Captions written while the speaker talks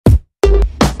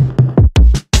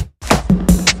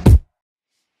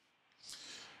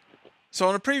So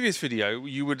on a previous video,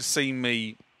 you would have seen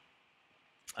me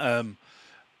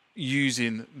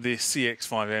using this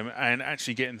CX5M and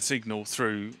actually getting the signal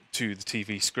through to the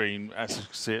TV screen. As you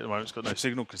can see at the moment, it's got no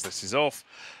signal because this is off,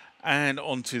 and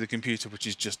onto the computer, which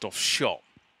is just off shot.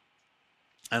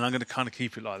 And I'm going to kind of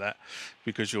keep it like that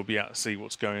because you'll be able to see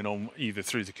what's going on either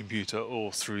through the computer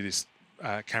or through this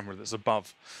camera that's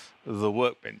above the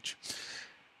workbench.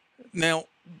 Now,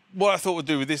 what I thought we'd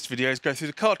do with this video is go through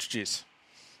the cartridges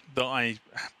that I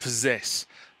possess.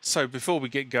 So before we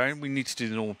get going, we need to do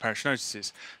the normal parish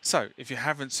notices. So if you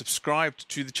haven't subscribed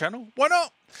to the channel, why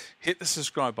not? Hit the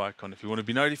subscribe icon. If you want to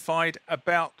be notified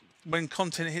about when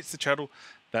content hits the channel,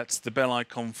 that's the bell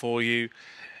icon for you.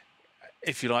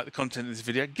 If you like the content of this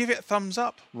video, give it a thumbs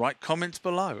up, write comments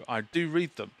below. I do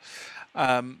read them.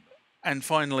 And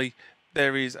finally,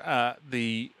 there is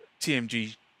the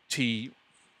TMGT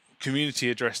community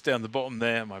address down the bottom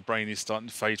there. My brain is starting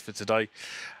to fade for today.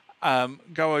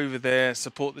 Go over there,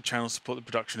 support the channel, support the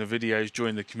production of videos,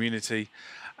 join the community.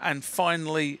 And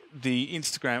finally, the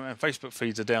Instagram and Facebook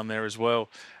feeds are down there as well.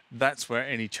 That's where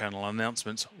any channel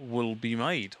announcements will be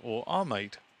made or are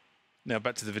made. Now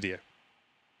back to the video.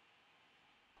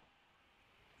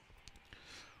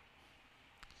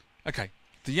 Okay,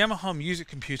 the Yamaha Music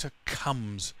Computer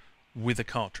comes with a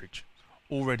cartridge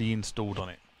already installed on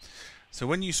it. So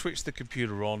when you switch the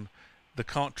computer on, the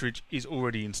cartridge is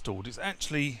already installed. It's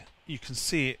actually, you can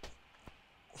see it,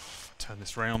 turn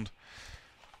this round,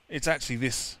 it's actually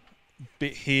this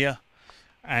bit here,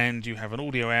 and you have an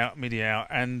audio out, MIDI out,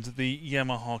 and the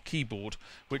Yamaha keyboard,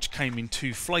 which came in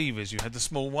two flavours. You had the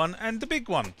small one and the big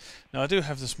one. Now I do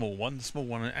have the small one. The small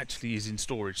one actually is in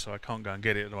storage, so I can't go and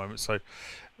get it at the moment. So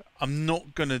I'm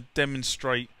not going to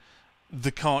demonstrate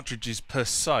the cartridges per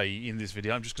se in this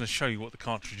video. I'm just going to show you what the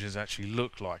cartridges actually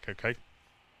look like, okay?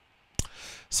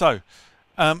 So,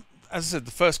 as I said,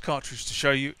 the first cartridge to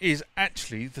show you is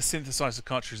actually the synthesizer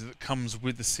cartridge that comes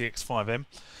with the CX5M.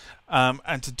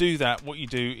 And to do that, what you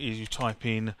do is you type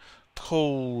in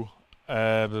call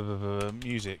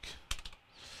music,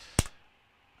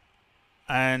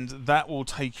 and that will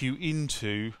take you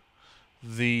into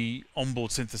the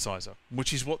onboard synthesizer,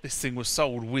 which is what this thing was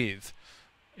sold with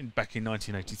back in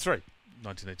 1983,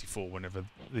 1984, whenever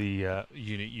the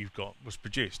unit you've got was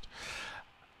produced.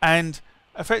 And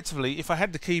effectively, if I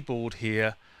had the keyboard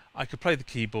here, I could play the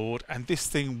keyboard and this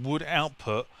thing would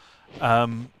output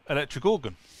electric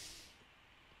organ.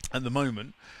 At the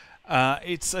moment,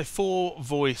 it's a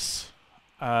 4-voice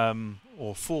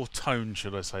or 4-tone,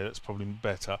 should I say? That's probably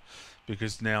better,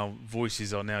 because now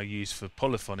voices are now used for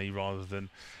polyphony rather than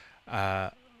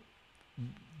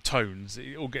tones.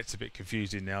 It all gets a bit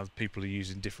confusing now. People are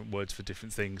using different words for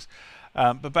different things.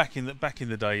 But back in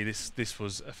the day, this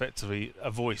was effectively, a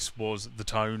voice was the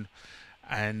tone,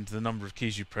 and the number of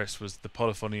keys you press was the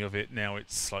polyphony of it. Now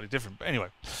it's slightly different. But anyway,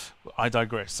 I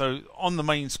digress. So on the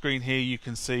main screen here, you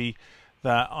can see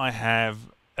that I have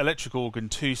electric organ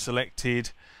 2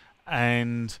 selected,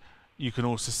 and you can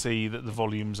also see that the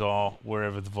volumes are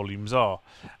wherever the volumes are.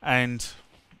 And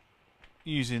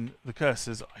using the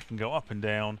cursors, I can go up and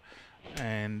down,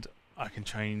 and I can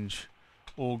change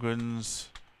organs,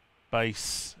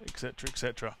 bass, etc.,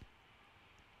 etc.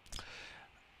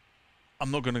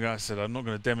 I'm not going to go, as I said, I'm not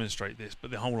going to demonstrate this,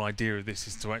 but the whole idea of this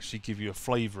is to actually give you a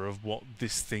flavour of what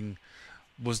this thing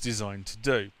was designed to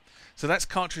do. So that's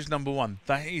cartridge number 1.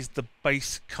 That is the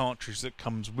base cartridge that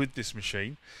comes with this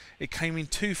machine. It came in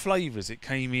 2 flavours. It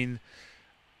came in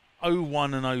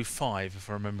 01 and 05, if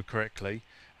I remember correctly.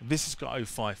 This has got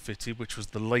 05 fitted, which was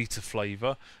the later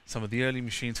flavour. Some of the early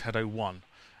machines had 01.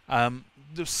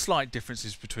 There's slight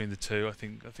differences between the two. I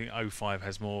think 05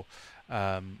 has more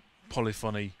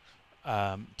polyphony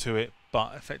to it,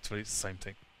 but effectively it's the same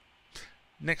thing.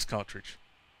 Next cartridge.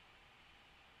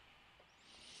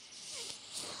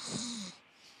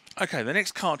 Okay, the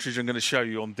next cartridge I'm going to show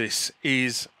you on this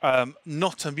is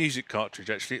not a music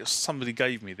cartridge. Actually, somebody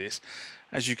gave me this.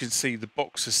 As you can see, the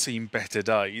box has seen better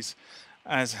days,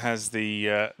 as has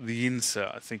the insert.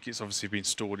 I think it's obviously been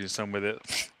stored in somewhere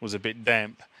that was a bit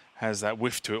damp, has that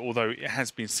whiff to it, although it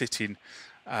has been sitting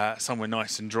somewhere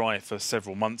nice and dry for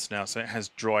several months now, so it has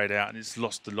dried out and it's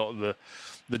lost a lot of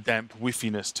the damp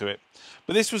whiffiness to it.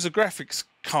 But this was a graphics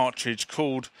cartridge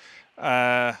called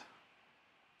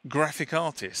Graphic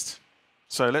Artist.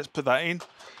 So let's put that in.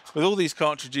 With all these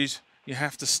cartridges, you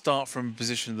have to start from a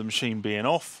position of the machine being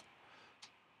off.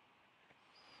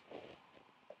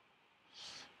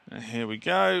 And here we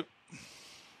go.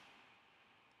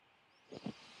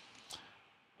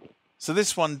 So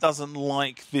this one doesn't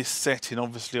like this setting,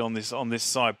 obviously, on this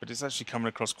side, but it's actually coming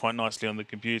across quite nicely on the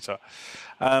computer.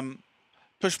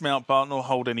 push mount button or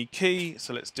hold any key.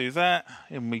 So let's do that.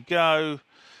 In we go.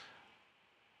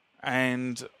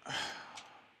 And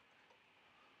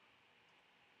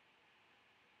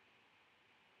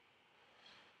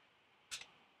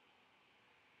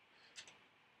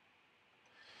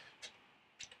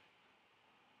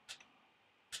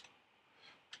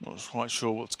not quite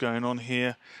sure what's going on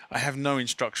here. I have no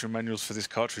instruction manuals for this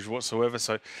cartridge whatsoever,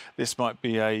 so this might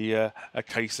be a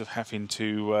case of having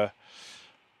to,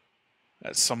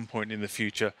 at some point in the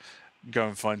future, go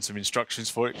and find some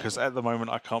instructions for it, because at the moment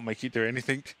I can't make it do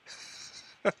anything.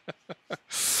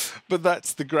 But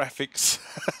that's the graphics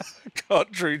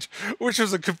cartridge, which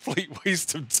was a complete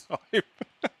waste of time.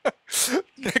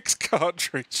 Next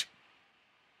cartridge.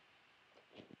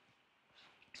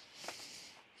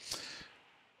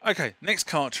 Okay, next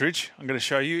cartridge I'm going to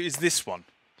show you is this one.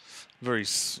 Very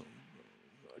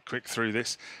quick through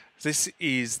this. This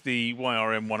is the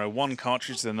YRM 101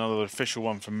 cartridge, another official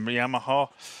one from Yamaha.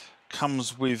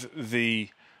 Comes with the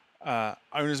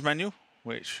owner's manual,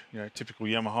 which, you know, typical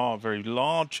Yamaha, very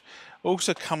large.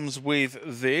 Also comes with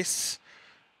this,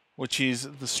 which is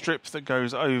the strip that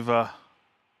goes over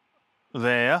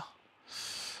there.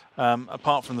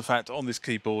 Apart from the fact on this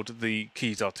keyboard the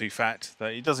keys are too fat,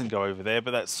 that it doesn't go over there, but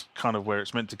that's kind of where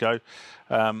it's meant to go.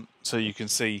 So you can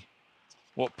see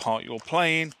what part you're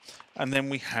playing, and then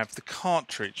we have the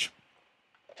cartridge.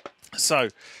 So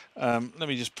let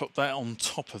me just put that on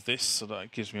top of this so that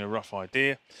it gives me a rough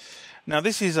idea. Now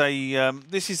this is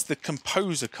the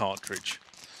composer cartridge.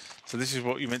 So this is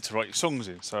what you're meant to write your songs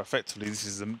in. So effectively this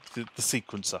is the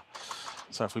sequencer.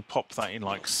 So if we pop that in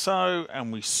like so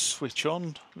and we switch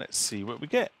on, let's see what we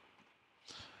get.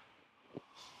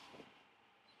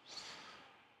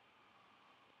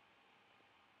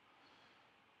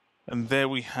 And there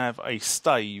we have a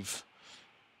stave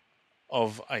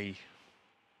of a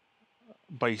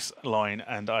bass line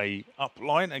and a up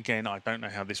line. Again, I don't know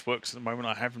how this works at the moment.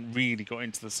 I haven't really got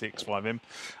into the CX5M.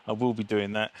 I will be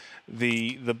doing that.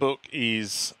 The book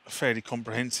is fairly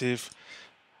comprehensive,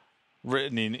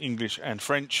 written in English and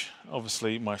French.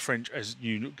 Obviously my French, as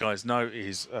you guys know,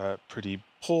 is pretty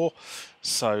poor,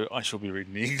 so I shall be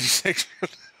reading the English section.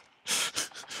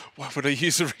 Why would I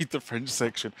use to read the French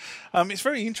section? It's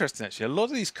very interesting actually. A lot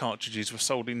of these cartridges were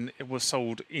sold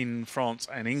in France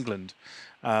and England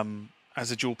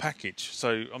as a dual package,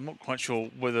 so I'm not quite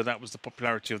sure whether that was the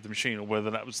popularity of the machine or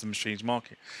whether that was the machine's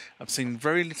market. I've seen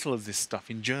very little of this stuff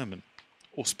in German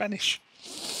or Spanish.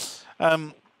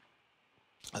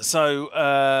 So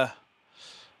I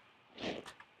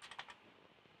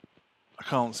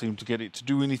can't seem to get it to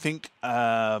do anything.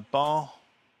 Bar,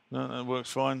 no, that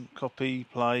works fine. Copy,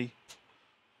 play,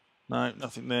 no,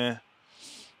 nothing there.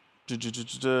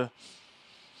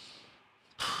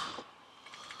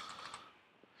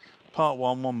 Part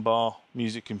 1 bar,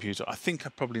 music computer. I think I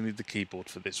probably need the keyboard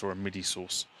for this, or a MIDI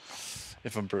source,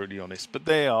 if I'm brutally honest. But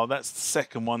there you are, that's the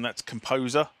second one, that's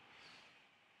composer.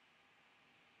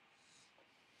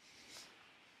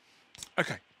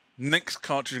 Okay, next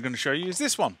cartridge I'm going to show you is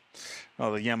this one. The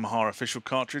Yamaha official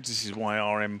cartridge. This is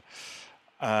YRM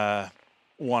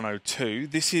 102.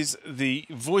 This is the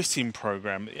voicing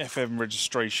program, the FM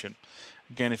registration.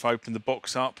 Again, if I open the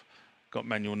box up, got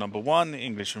manual number 1,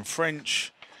 English and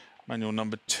French. Manual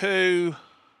number 2.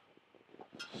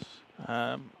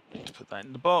 Need to put that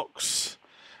in the box.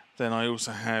 Then I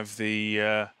also have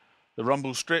the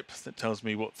rumble strip that tells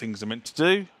me what things are meant to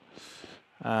do.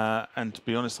 And to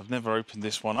be honest, I've never opened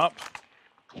this one up.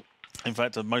 In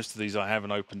fact, most of these I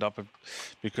haven't opened up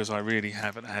because I really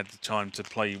haven't had the time to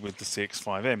play with the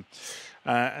CX5M.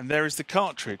 And there is the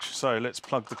cartridge. So let's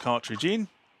plug the cartridge in,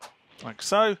 like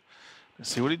so. Let's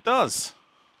see what it does.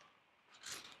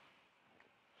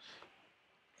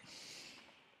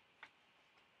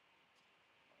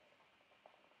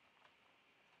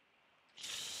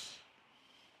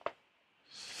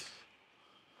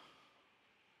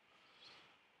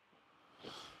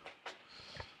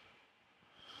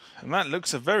 And that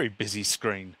looks a very busy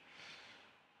screen.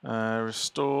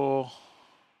 Restore,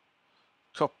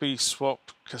 copy, swap,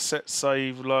 cassette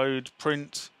save, load,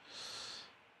 print.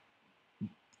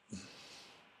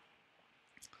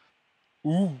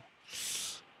 Ooh.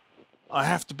 I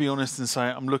have to be honest and say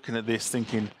I'm looking at this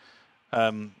thinking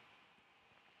that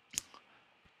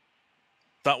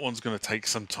one's going to take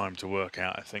some time to work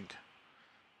out, I think.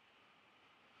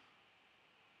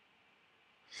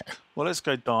 Well, let's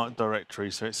go directory,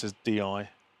 so it says DI.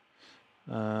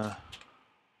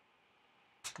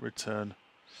 Return.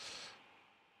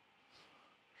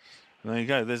 And there you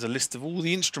go, there's a list of all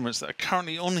the instruments that are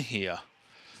currently on here.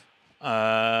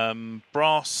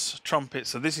 brass trumpet.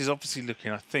 So this is obviously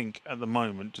looking, I think, at the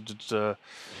moment.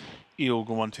 E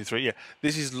organ 1, 2, 3. Yeah,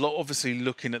 this is obviously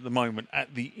looking at the moment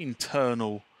at the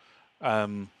internal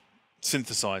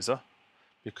synthesizer,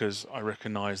 because I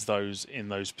recognise those in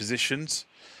those positions.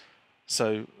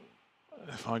 So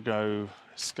if I go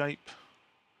escape,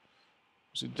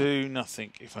 does it do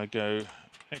nothing? If I go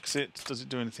exit, does it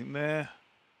do anything there?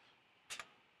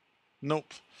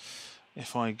 Nope.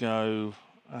 If I go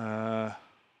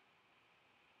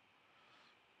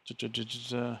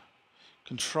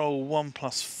control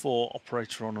 1+4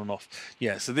 operator on and off.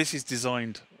 Yeah, so this is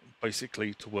designed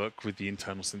basically to work with the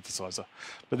internal synthesizer.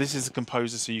 But this is a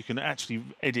composer, so you can actually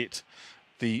edit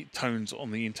the tones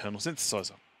on the internal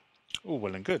synthesizer. All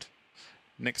well and good.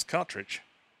 Next cartridge.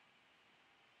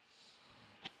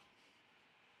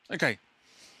 Okay,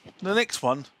 the next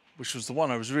one, which was the one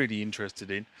I was really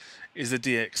interested in, is the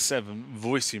DX7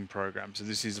 voicing program. So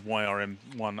this is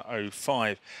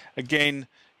YRM105. Again,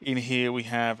 in here we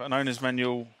have an owner's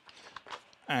manual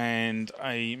and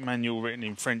a manual written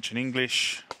in French and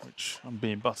English, which I'm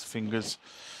being butterfingers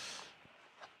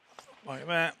like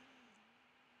that.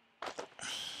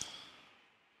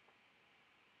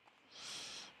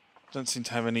 Don't seem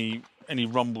to have any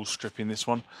rumble strip in this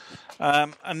one.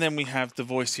 And then we have the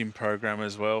voicing program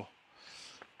as well.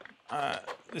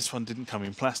 This one didn't come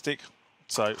in plastic,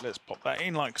 so let's pop that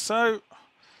in like so.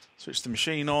 Switch the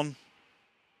machine on.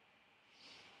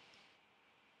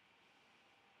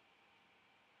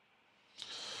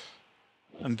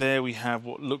 And there we have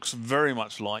what looks very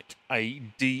much like a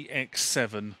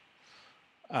DX7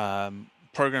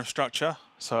 program structure.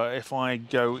 So if I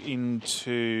go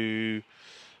into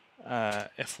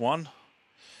F1,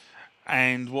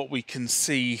 and what we can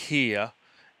see here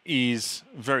is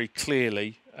very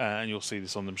clearly, and you'll see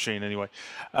this on the machine anyway,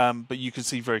 but you can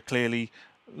see very clearly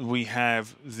we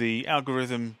have the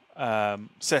algorithm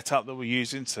setup that we're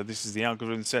using. So this is the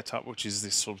algorithm setup, which is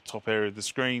this sort of top area of the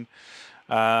screen.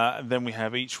 Then we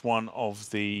have each one of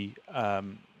the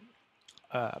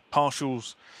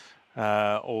partials,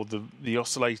 or the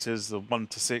oscillators, the 1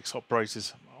 to 6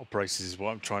 operators. Operators is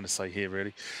what I'm trying to say here,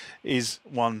 really, is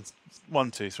 1,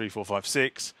 2, 3, 4, 5,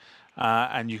 6.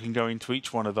 And you can go into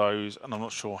each one of those, and I'm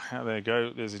not sure how they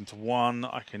go. There's into 1.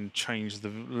 I can change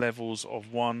the levels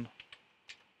of 1.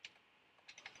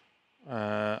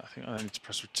 I think I need to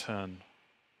press return,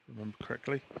 if I remember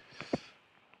correctly.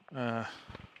 No,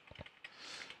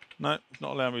 it's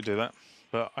not allowing me to do that,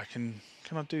 but I can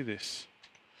I do this?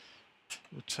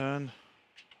 Return,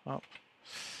 up.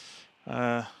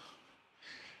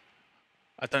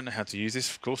 I don't know how to use this,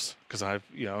 of course, because I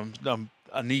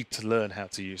need to learn how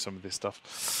to use some of this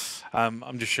stuff.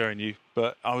 I'm just showing you,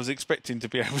 but I was expecting to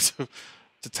be able to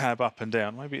tab up and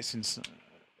down. Maybe it's in.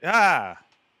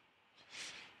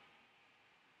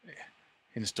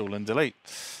 Install and delete.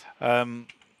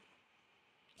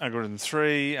 Algorithm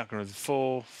 3, algorithm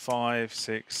 4, 5,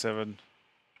 6, 7.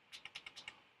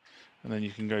 And then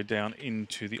you can go down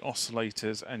into the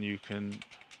oscillators and you can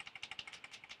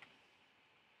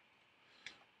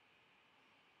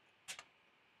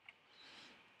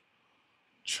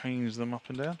change them up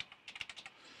and down.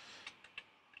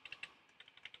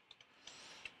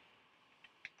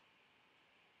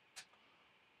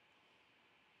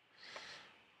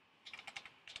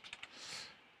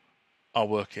 I'll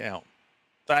work it out.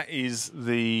 That is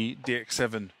the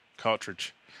DX7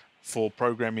 cartridge for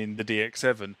programming the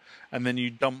DX7, and then you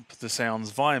dump the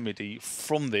sounds via MIDI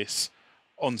from this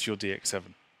onto your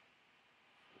DX7.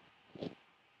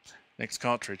 Next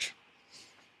cartridge.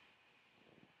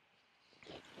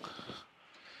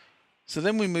 So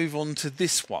then we move on to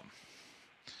this one,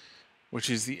 which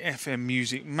is the FM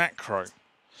Music Macro.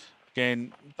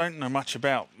 Again, don't know much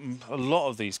about a lot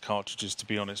of these cartridges, to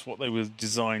be honest, what they were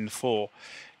designed for.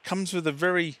 Comes with a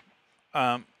very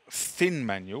thin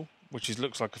manual, which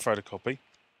looks like a photocopy,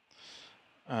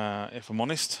 if I'm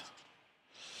honest.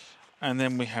 And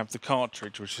then we have the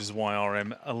cartridge, which is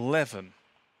YRM11.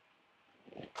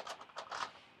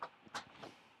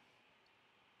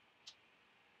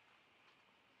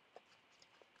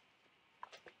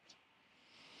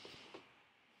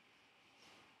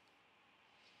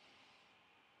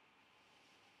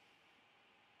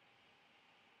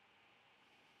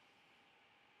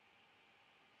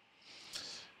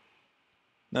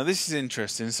 Now this is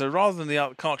interesting. So rather than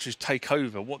the cartridge take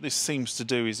over, what this seems to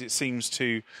do is it seems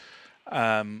to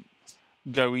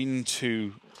go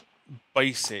into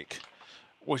basic,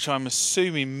 which I'm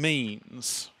assuming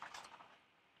means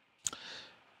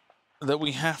that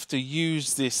we have to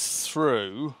use this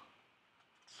through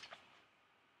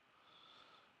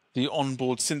the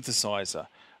onboard synthesizer.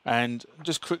 And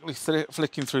just quickly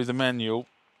flicking through the manual,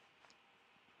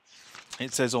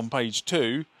 it says on page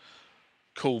 2,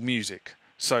 cool music.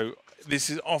 So this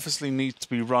is obviously needs to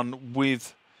be run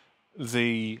with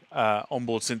the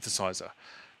onboard synthesizer.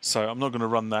 So I'm not going to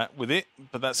run that with it,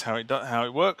 but that's how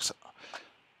it works.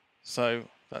 So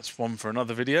that's one for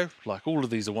another video. Like all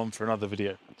of these are one for another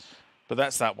video, but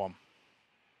that's that one.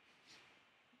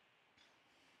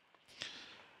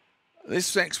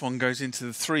 This next one goes into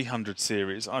the 300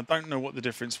 series. I don't know what the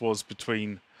difference was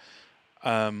between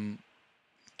the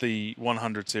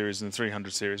 100 series and the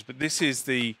 300 series, but this is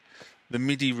the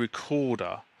MIDI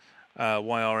recorder,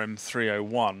 YRM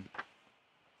 301.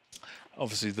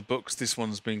 Obviously the books, this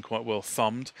one's been quite well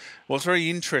thumbed. What's very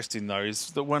interesting though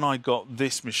is that when I got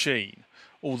this machine,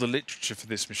 all the literature for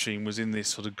this machine was in this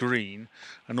sort of green,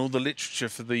 and all the literature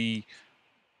for the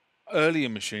earlier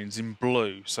machines in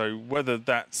blue. So whether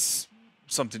that's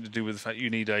something to do with the fact you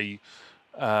need a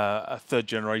third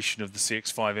generation of the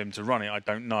CX5M to run it, I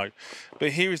don't know.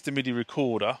 But here is the MIDI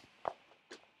recorder,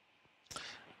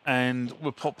 and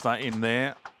we'll pop that in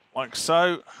there like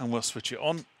so, and we'll switch it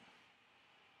on.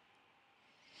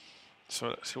 So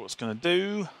let's see what it's going to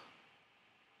do.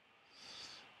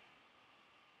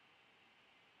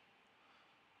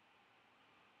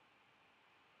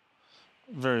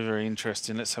 Very, very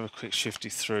interesting. Let's have a quick shifty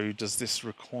through. Does this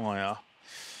require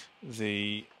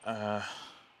the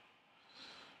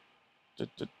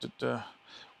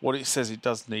what it says it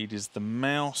does need is the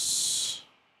mouse.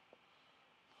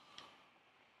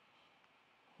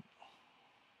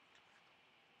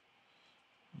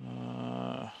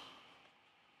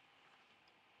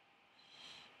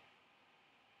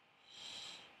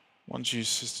 Once you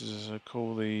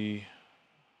call the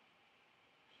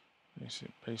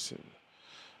basic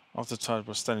after type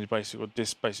of standard basic or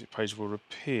disk basic page will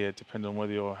appear depending on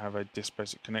whether you have a disk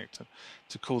basic connector.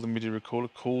 To call the MIDI recorder,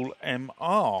 call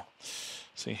MR.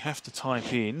 So you have to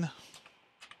type in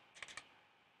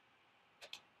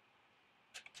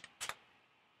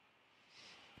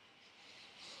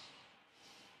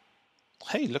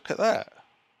hey, look at that.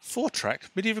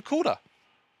 4-track MIDI recorder.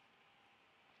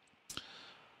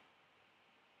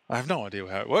 I have no idea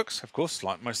how it works, of course,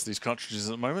 like most of these cartridges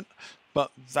at the moment,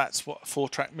 but that's what a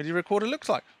 4-track MIDI recorder looks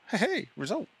like. Hey,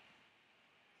 result.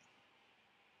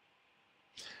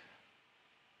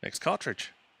 Next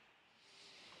cartridge.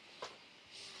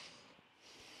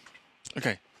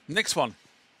 Okay, next one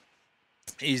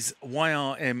is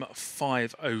YRM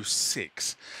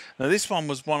 506. Now this one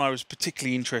was one I was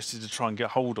particularly interested to try and get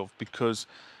hold of because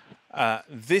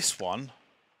this one,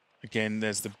 again,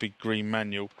 there's the big green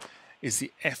manual, is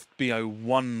the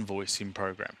FB01 voicing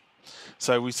program.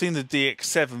 So we've seen the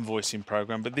DX7 voicing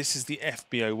program, but this is the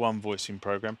FB01 voicing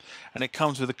program, and it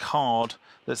comes with a card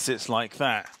that sits like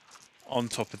that on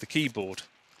top of the keyboard.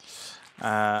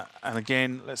 And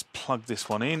again, let's plug this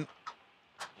one in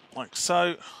like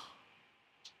so.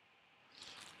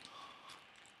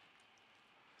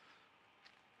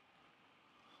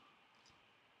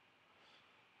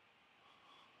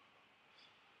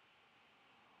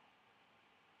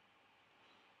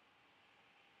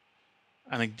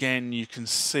 And again, you can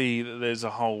see that there's a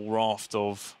whole raft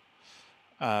of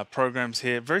programs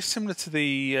here, very similar to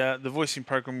the voicing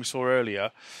program we saw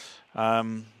earlier.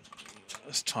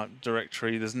 Let's type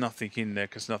directory. There's nothing in there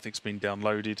because nothing's been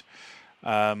downloaded.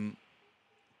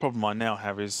 Problem I now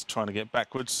have is trying to get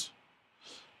backwards.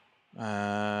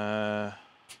 That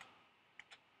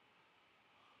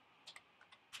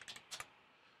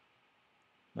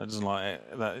doesn't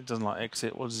like that. It doesn't like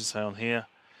exit. What does it say on here?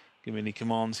 Give me any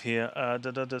commands here.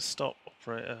 Stop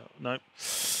operator. No.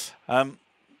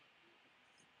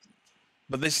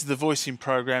 But this is the voicing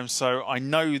program, so I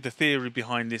know the theory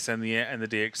behind this and the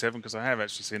DX7 because I have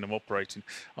actually seen them operating.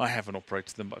 I haven't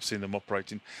operated them, but I've seen them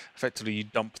operating. Effectively, you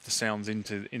dump the sounds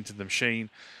into the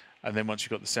machine, and then once you've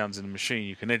got the sounds in the machine,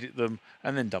 you can edit them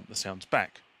and then dump the sounds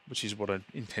back, which is what I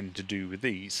intend to do with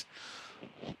these.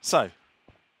 So,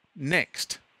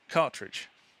 next cartridge.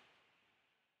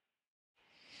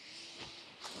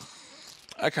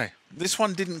 Okay, this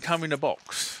one didn't come in a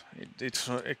box.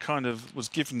 It kind of was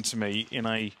given to me in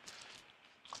a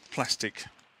plastic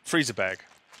freezer bag.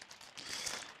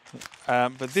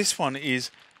 But this one is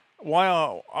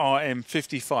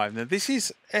YRM55. Now this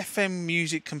is FM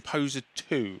Music Composer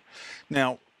 2.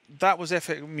 Now that was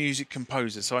FM Music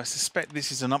Composer, so I suspect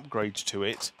this is an upgrade to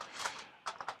it.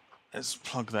 Let's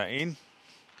plug that in.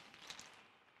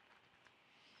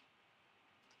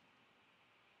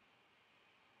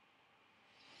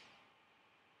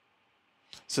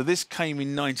 So this came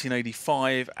in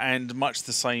 1985, and much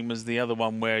the same as the other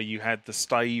one where you had the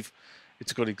stave,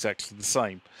 it's got exactly the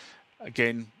same.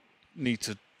 Again, need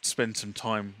to spend some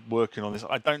time working on this.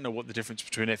 I don't know what the difference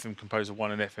between FM Composer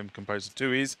 1 and FM Composer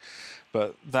 2 is,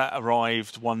 but that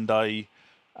arrived one day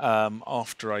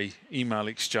after a email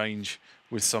exchange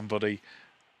with somebody,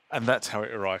 and that's how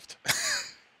it arrived.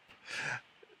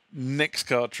 Next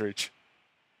cartridge.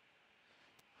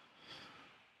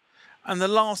 And the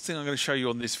last thing I'm going to show you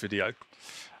on this video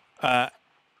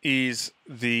is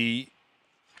the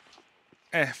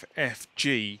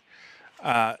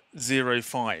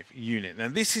SFG-05 unit. Now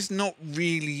this is not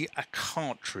really a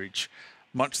cartridge,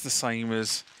 much the same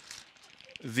as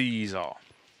these are,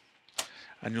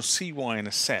 and you'll see why in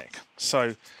a sec.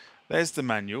 So there's the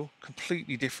manual,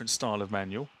 completely different style of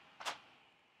manual,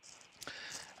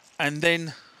 and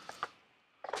then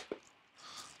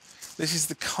this is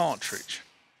the cartridge.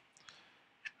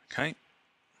 Okay,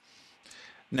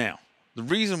 now the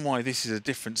reason why this is a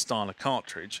different style of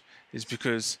cartridge is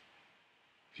because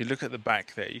if you look at the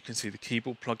back there, you can see the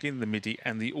keyboard plug-in, the MIDI,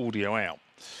 and the audio out.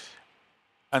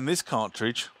 And this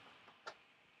cartridge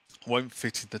won't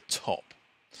fit in the top.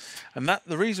 And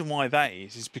the reason why that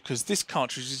is because this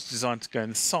cartridge is designed to go in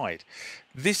the side.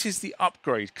 This is the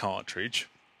upgrade cartridge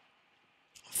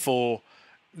for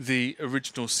the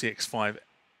original CX5M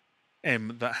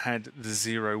that had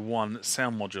the 01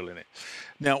 sound module in it.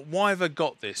 Now, why have I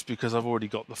got this? Because I've already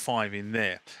got the 5 in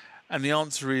there. And the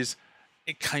answer is,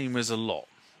 it came as a lot.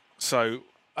 So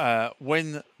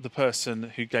when the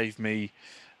person who gave me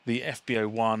the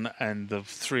FB01 and the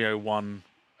 301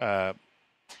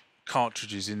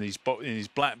 cartridges in these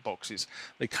black boxes,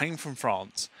 they came from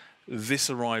France. This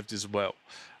arrived as well.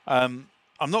 I'm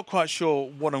not quite sure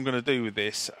what I'm going to do with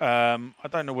this. I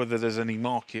don't know whether there's any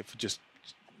market for just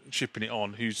shipping it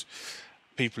on.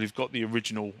 People who've got the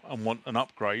original and want an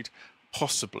upgrade,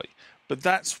 possibly. But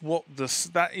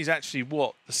that is actually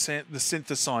what the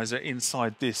synthesizer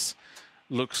inside this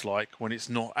looks like when it's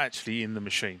not actually in the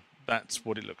machine. That's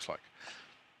what it looks like.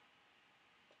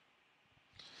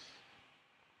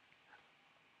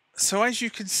 So as you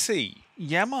can see,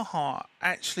 Yamaha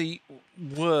actually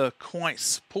were quite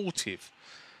supportive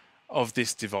of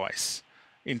this device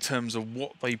in terms of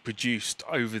what they produced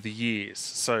over the years.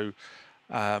 So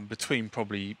between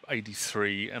probably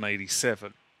 83 and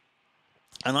 87.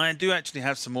 And I do actually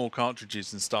have some more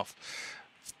cartridges and stuff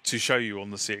to show you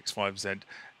on the CX5M,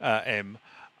 and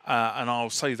I'll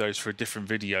save those for a different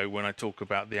video when I talk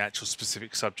about the actual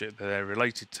specific subject that they're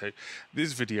related to.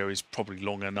 This video is probably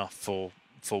long enough for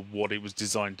what it was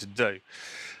designed to do.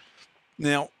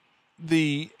 Now,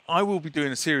 I will be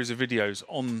doing a series of videos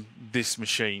on this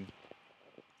machine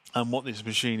and what this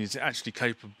machine is actually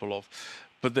capable of,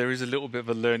 but there is a little bit of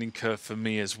a learning curve for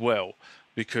me as well,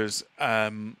 because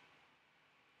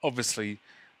obviously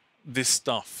this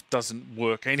stuff doesn't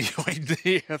work anyway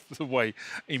near the way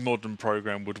a modern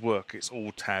program would work. It's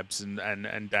all tabs and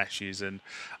dashes and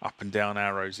up and down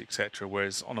arrows, etc.,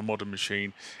 whereas on a modern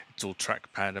machine it's all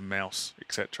trackpad and mouse,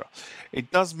 etc.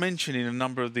 It does mention in a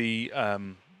number of the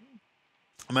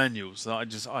manuals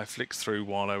that I flicked through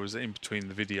while I was in between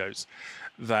the videos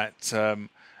that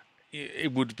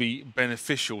it would be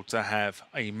beneficial to have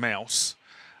a mouse.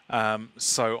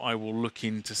 So I will look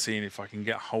into seeing if I can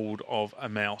get hold of a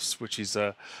mouse which is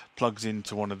plugs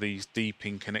into one of these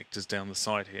D-pin connectors down the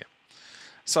side here.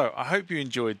 So I hope you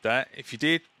enjoyed that. If you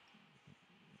did,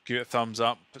 give it a thumbs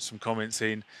up, put some comments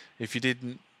in. If you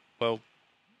didn't, well,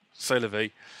 c'est la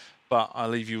vie. But I'll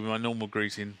leave you with my normal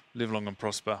greeting. Live long and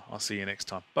prosper. I'll see you next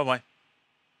time. Bye-bye.